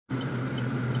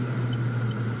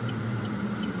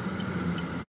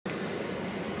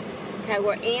Okay,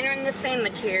 we're entering the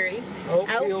cemetery, Oak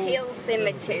Hill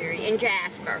Cemetery in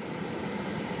Jasper,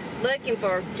 looking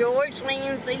for George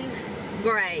Lindsey's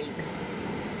grave.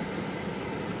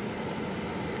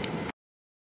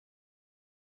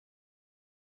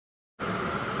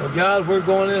 Well, guys, we're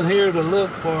going in here to look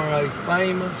for a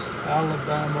famous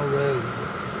Alabama resident.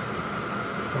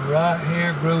 From right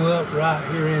here, grew up right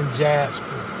here in Jasper.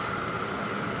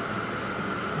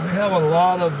 We have a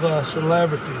lot of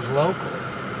celebrities locally.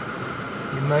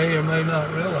 You may or may not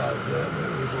realize that, but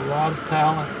there's a lot of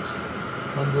talents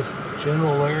from this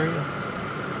general area,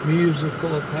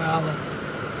 musical talent.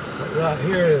 But right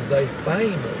here is a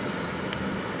famous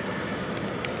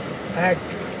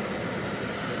actor.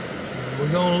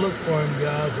 We're going to look for him,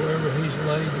 guys, wherever he's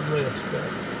laid to rest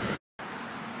at.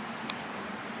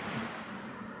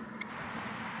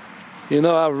 You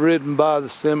know, I've ridden by the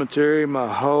cemetery my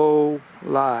whole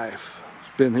life.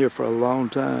 It's been here for a long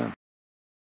time.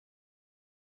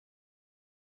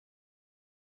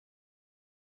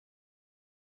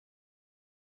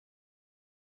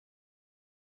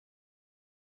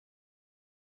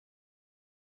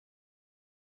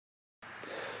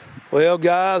 Well,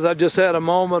 guys, I just had a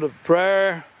moment of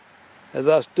prayer as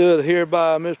I stood here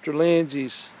by Mr.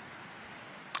 Lindsey's.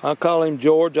 I call him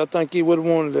George. I think he would have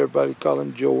wanted everybody to call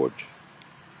him George.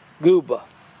 Goober.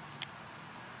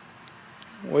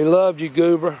 We loved you,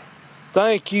 Goober.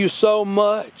 Thank you so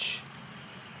much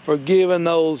for giving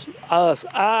us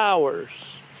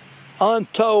hours,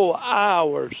 untold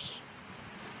hours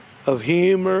of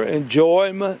humor,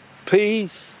 enjoyment,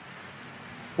 peace.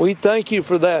 We thank you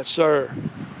for that, sir.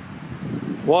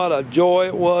 What a joy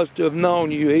it was to have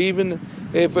known you, even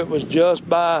if it was just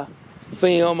by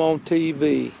film on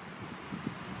TV.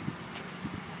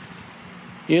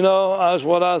 You know, that's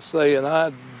what I was saying.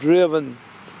 I'd driven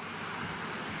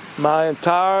my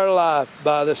entire life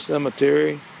by this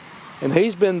cemetery, and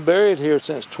he's been buried here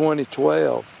since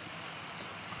 2012.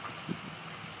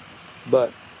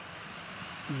 But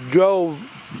drove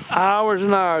hours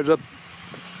and hours up,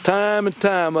 time and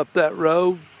time up that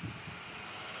road.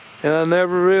 And I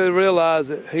never really realized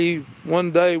that he one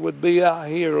day would be out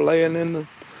here laying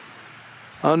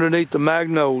underneath the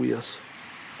magnolias.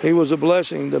 He was a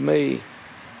blessing to me.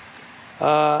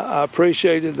 I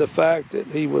appreciated the fact that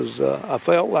he was, I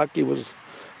felt like he was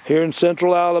here in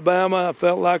central Alabama. I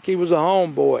felt like he was a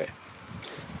homeboy.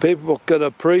 People could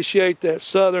appreciate that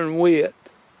southern wit.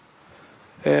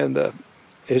 And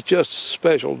it's just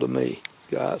special to me,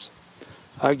 guys.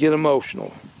 I get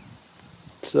emotional.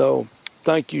 So,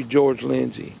 thank you, George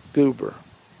Lindsey, Goober.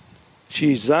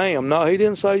 Shazam. No, he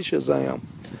didn't say Shazam.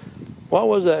 What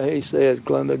was that he said,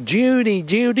 Glenda? Judy,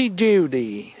 Judy,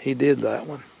 Judy. He did that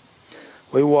one.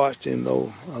 We watched him,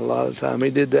 though, a lot of time.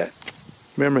 He did that.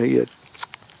 Remember, he had,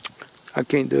 I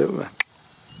can't do it, man.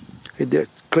 He did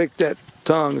click that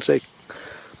tongue and say,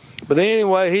 but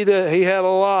anyway, he had a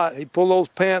lot. He pulled those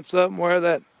pants up and wear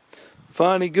that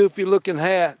funny, goofy-looking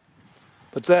hat.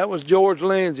 But that was George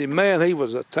Lindsey. Man, he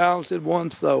was a talented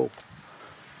one soul.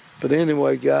 But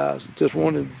anyway, guys, just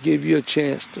wanted to give you a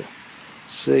chance to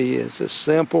see. It's a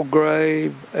simple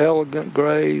grave, elegant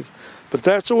grave. But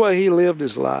that's the way he lived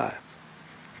his life.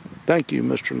 Thank you,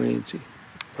 Mr. Lindsey,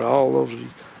 for all of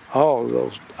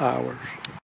those hours.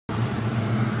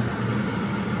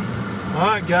 All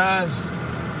right, guys.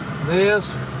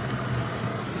 This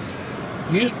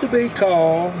used to be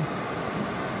called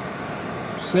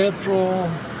Central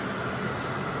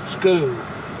School,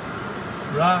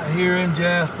 right here in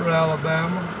Jasper,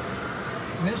 Alabama.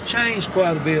 And it's changed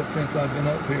quite a bit since I've been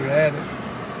up here at it.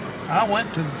 I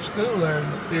went to school there in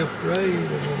the 5th grade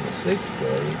and in the 6th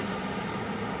grade.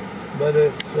 But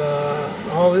it's,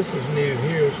 all this is new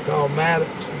here. It's called Maddox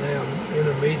now,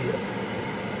 intermediate.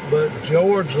 But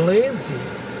George Lindsey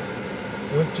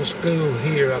went to school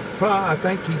here. I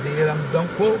think he did. Don't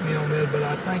quote me on that, but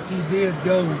I think he did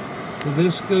go to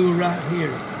this school right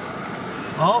here.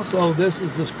 Also, this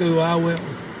is the school I went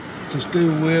to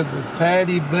school with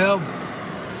Patty Bevel.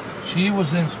 She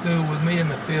was in school with me in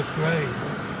the 5th grade.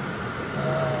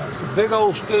 It's a big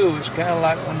old school. It's kind of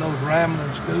like one of those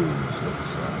rambling schools.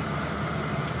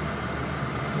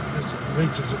 It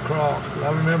reaches across. But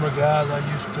I remember, guys,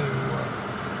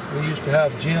 we used to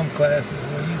have gym classes,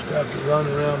 and we used to have to run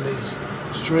around these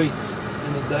streets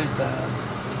in the daytime.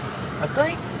 I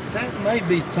think that may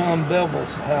be Tom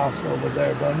Bevel's house over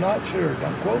there, but I'm not sure.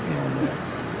 Don't quote me on that.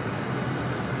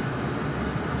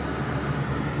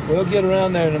 We'll get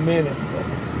around there in a minute. But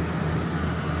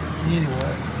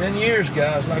anyway, it's been years,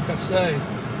 guys, like I say.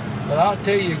 But I'll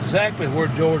tell you exactly where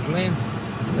George Lindsey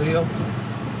lived.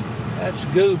 That's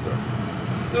Goober.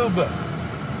 Goober.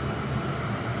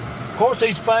 course,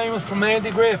 he's famous from Andy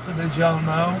Griffith, as y'all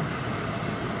know.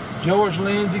 George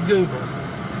Lindsey, Goober.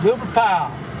 Goober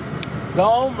Powell.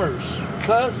 Gomer's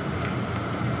cousin.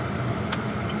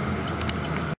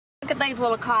 Look at these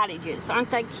little cottages. Aren't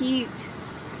they cute?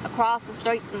 Across the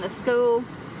street from the school.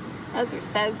 Those are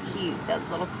so cute, those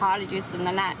little cottages from the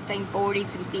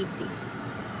 1940s and 50s.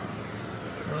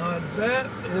 That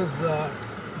is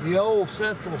the old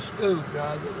Central School,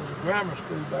 guys. It was a grammar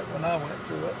school back when I went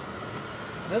to it.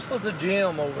 This was a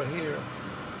gym over here.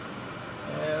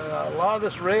 And a lot of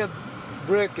this red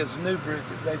brick is new brick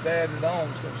that they've added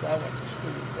on since I went to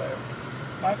school there.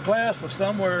 My class was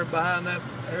somewhere behind that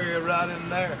area right in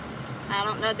there. I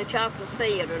don't know that y'all can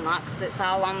see it or not because it's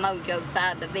all on Moe Joe's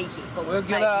side of the vehicle. We'll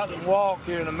get out and walk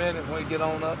here in a minute when we get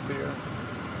on up here.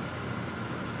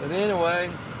 But anyway,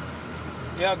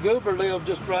 yeah, Goober lived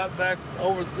just right back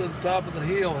over to the top of the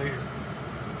hill here.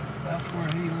 That's where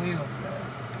he lived at.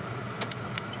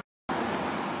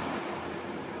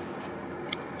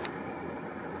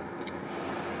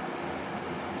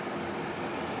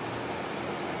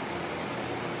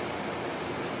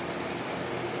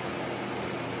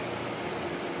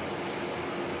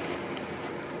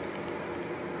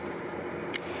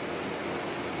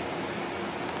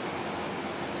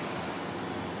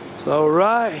 So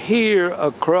right here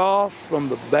across from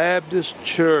the Baptist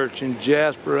Church in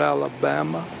Jasper,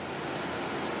 Alabama,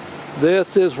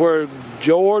 this is where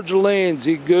George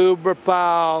Lindsey, Goober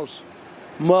Powell's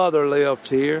mother lived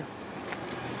here.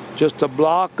 Just a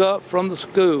block up from the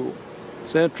school,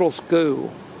 Central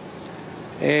School.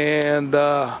 And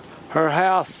her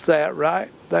house sat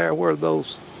right there where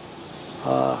those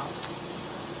not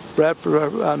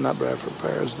Bradford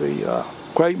pears, the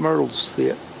crepe myrtles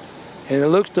sit. And it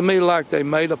looks to me like they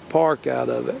made a park out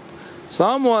of it.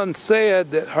 Someone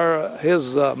said that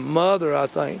his mother, I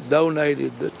think,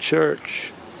 donated the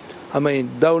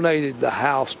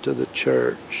house to the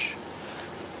church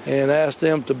and asked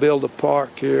them to build a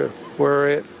park here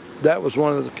where that was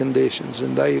one of the conditions,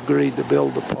 and they agreed to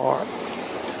build the park.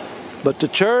 But the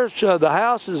church, the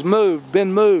house has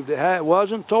been moved. It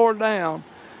wasn't torn down.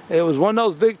 It was one of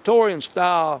those Victorian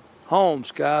style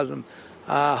homes, guys. And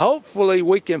hopefully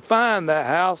we can find that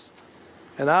house,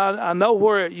 and I know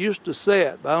where it used to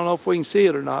sit, but I don't know if we can see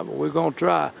it or not, but we're going to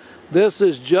try. This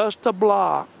is just a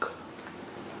block,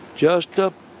 just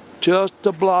a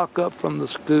block up from the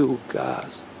school,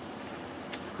 guys.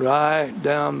 Right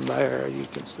down there, you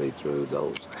can see through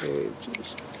those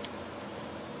hedges.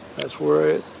 That's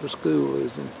where the school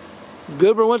is. And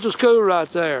Goober went to school right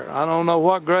there. I don't know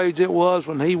what grades it was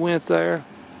when he went there,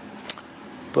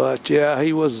 but yeah,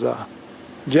 he was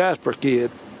Jasper kid.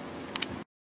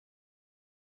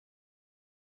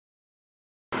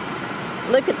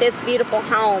 Look at this beautiful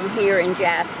home here in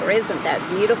Jasper. Isn't that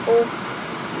beautiful?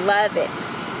 Love it.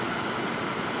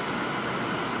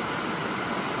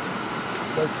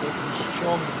 Let's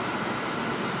show me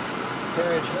the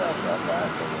carriage house right back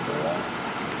over there.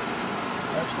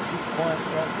 That's the point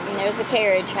right there. And there's the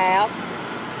carriage house.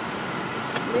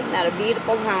 Isn't that a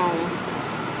beautiful home?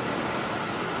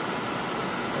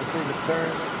 See the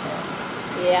turret?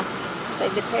 Yeah, see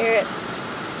the turret.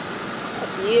 A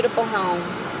beautiful home.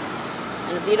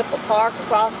 And a beautiful park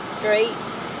across the street.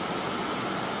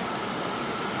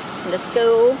 And the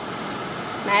school,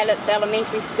 Mallett's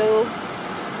Elementary School.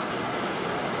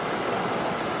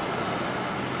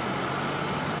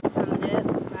 Coming up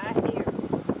right here.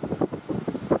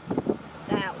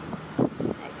 That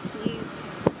one. That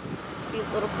cute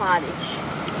little cottage.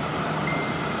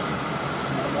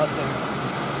 Not there.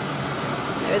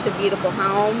 There's a beautiful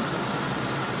home.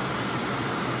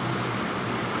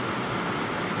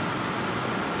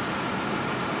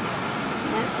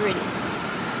 Isn't that pretty?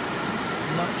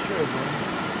 I'm not sure, man.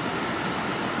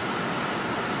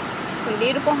 Some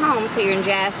beautiful homes here in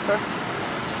Jasper.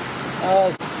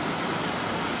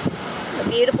 A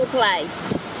beautiful place.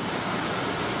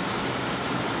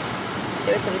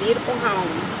 There's some beautiful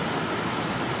homes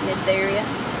in this area.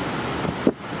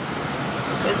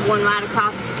 There's one right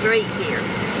across the street here. I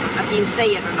don't know if you can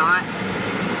see it or not.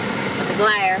 With the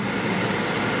glare.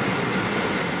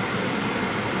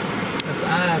 That's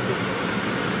Ivy.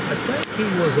 I think he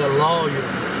was a lawyer.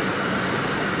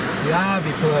 The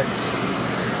Ivy place.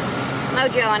 Moe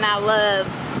Joe and I love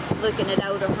looking at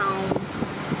older homes.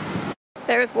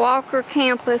 There's Walker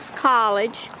Campus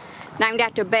College, named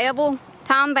after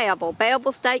Tom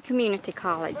Bevel State Community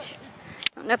College.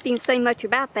 I don't know if you can see much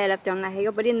about that up there on the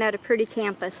hill, but isn't that a pretty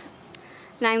campus?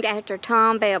 Named after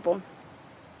Tom Bevel.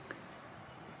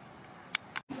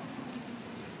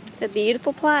 It's a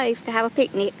beautiful place to have a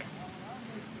picnic.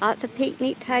 Lots of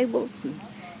picnic tables and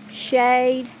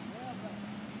shade.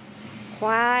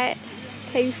 quiet,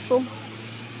 peaceful.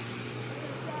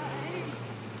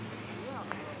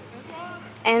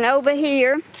 And over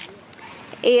here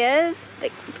is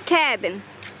the cabin.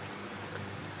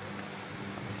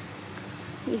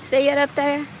 You see it up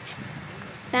there?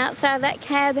 Outside of that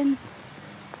cabin.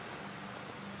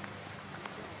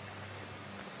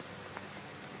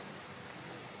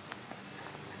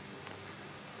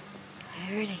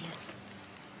 There it is.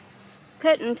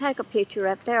 Couldn't take a picture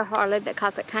up there hardly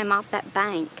because it came off that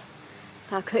bank.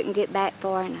 So I couldn't get back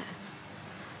far enough.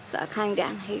 So I came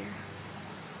down here.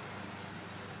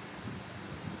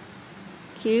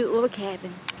 Cute little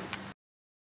cabin.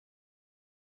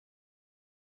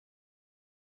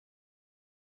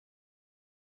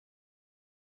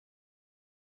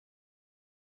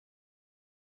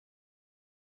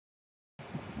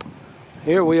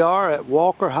 Here we are at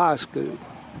Walker High School.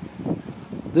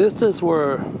 This is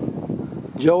where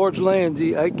George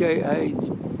Lindsey, aka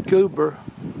Goober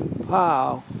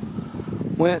Powell,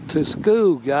 went to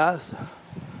school, guys.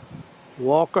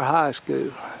 Walker High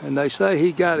School. And they say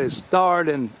he got his start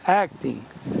in acting.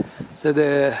 So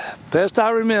the best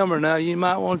I remember, now you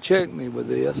might want to check me with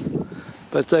this,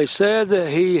 but they said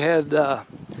that he had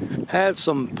had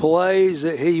some plays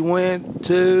that he went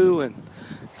to and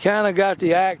kind of got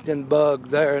the acting bug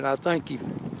there, and I think he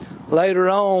later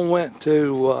on went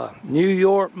to New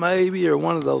York maybe, or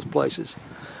one of those places.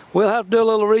 We'll have to do a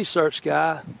little research,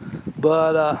 guy,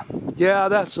 but yeah,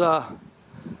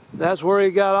 that's where he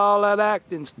got all that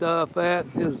acting stuff at,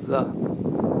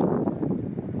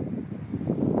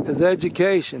 his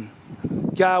education.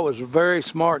 Guy was a very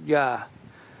smart guy.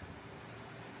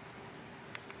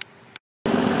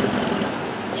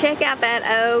 Check out that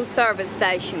old service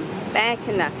station. Back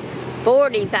in the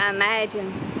 40s, I imagine,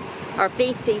 or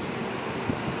 50s.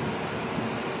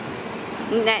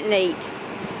 Isn't that neat?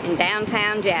 In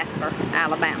downtown Jasper,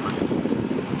 Alabama.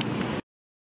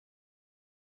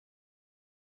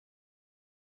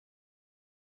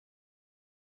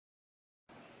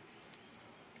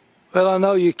 Well, I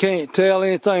know you can't tell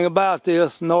anything about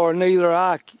this, nor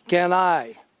neither can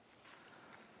I.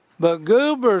 But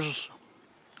Goober's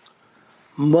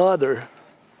mother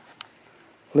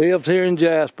lived here in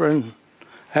Jasper, and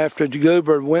after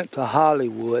Goober went to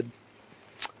Hollywood,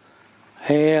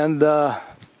 and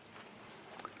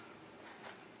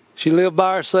she lived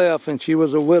by herself, and she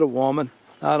was a widow woman.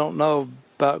 I don't know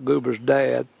about Goober's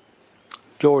dad,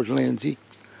 George Lindsey,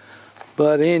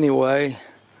 but anyway,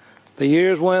 the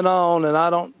years went on, and I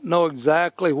don't know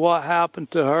exactly what happened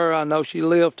to her. I know she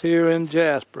lived here in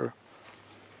Jasper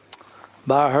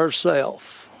by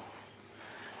herself.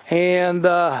 And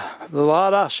the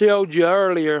lot I showed you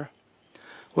earlier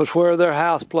was where their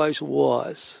house place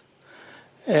was.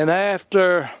 And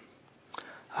after,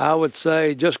 I would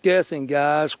say, just guessing,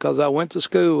 guys, because I went to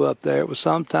school up there, it was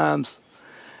sometimes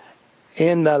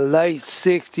in the late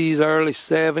 60s, early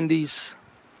 70s.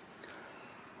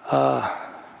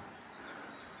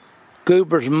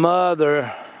 Goober's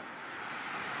mother,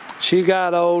 she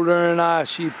got older, and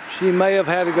she may have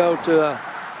had to go to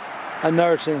a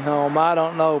nursing home, I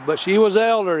don't know, but she was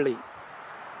elderly.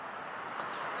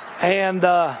 And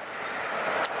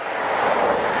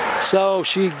so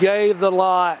she gave the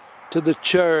lot to the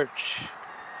church.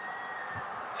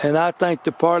 And I think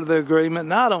the part of the agreement,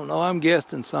 and I don't know, I'm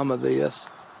guessing some of this,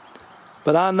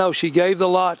 but I know she gave the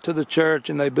lot to the church,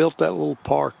 and they built that little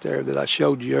park there that I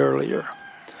showed you earlier.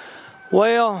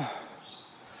 Well,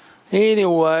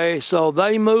 anyway, so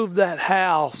they moved that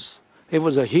house. It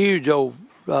was a huge old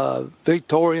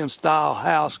Victorian style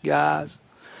house, guys,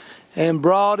 and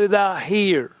brought it out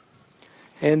here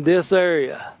in this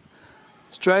area,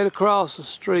 straight across the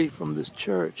street from this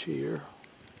church here.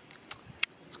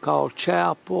 It's called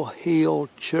Chapel Hill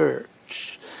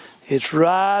Church. It's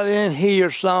right in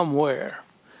here somewhere,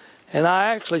 and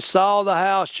I actually saw the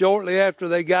house shortly after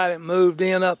they got it moved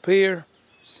in up here,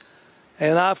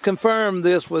 and I've confirmed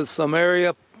this with some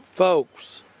area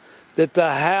folks that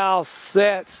the house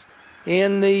sits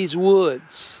in these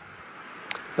woods.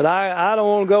 But I don't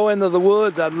want to go into the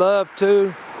woods. I'd love to.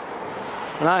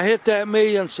 When I hit that 1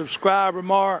 million subscriber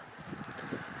mark,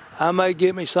 I may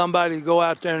get me somebody to go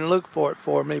out there and look for it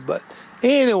for me. But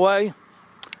anyway,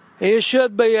 it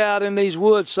should be out in these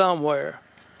woods somewhere.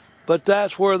 But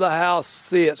that's where the house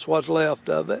sits, what's left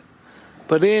of it.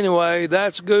 But anyway,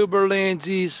 that's Goober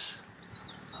Lindsey's,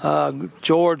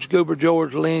 George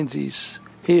Lindsey's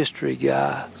history,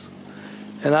 guys.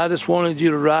 And I just wanted you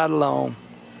to ride along.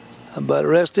 But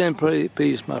rest in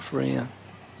peace, my friend.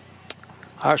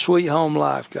 Our sweet home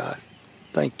life, God.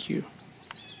 Thank you.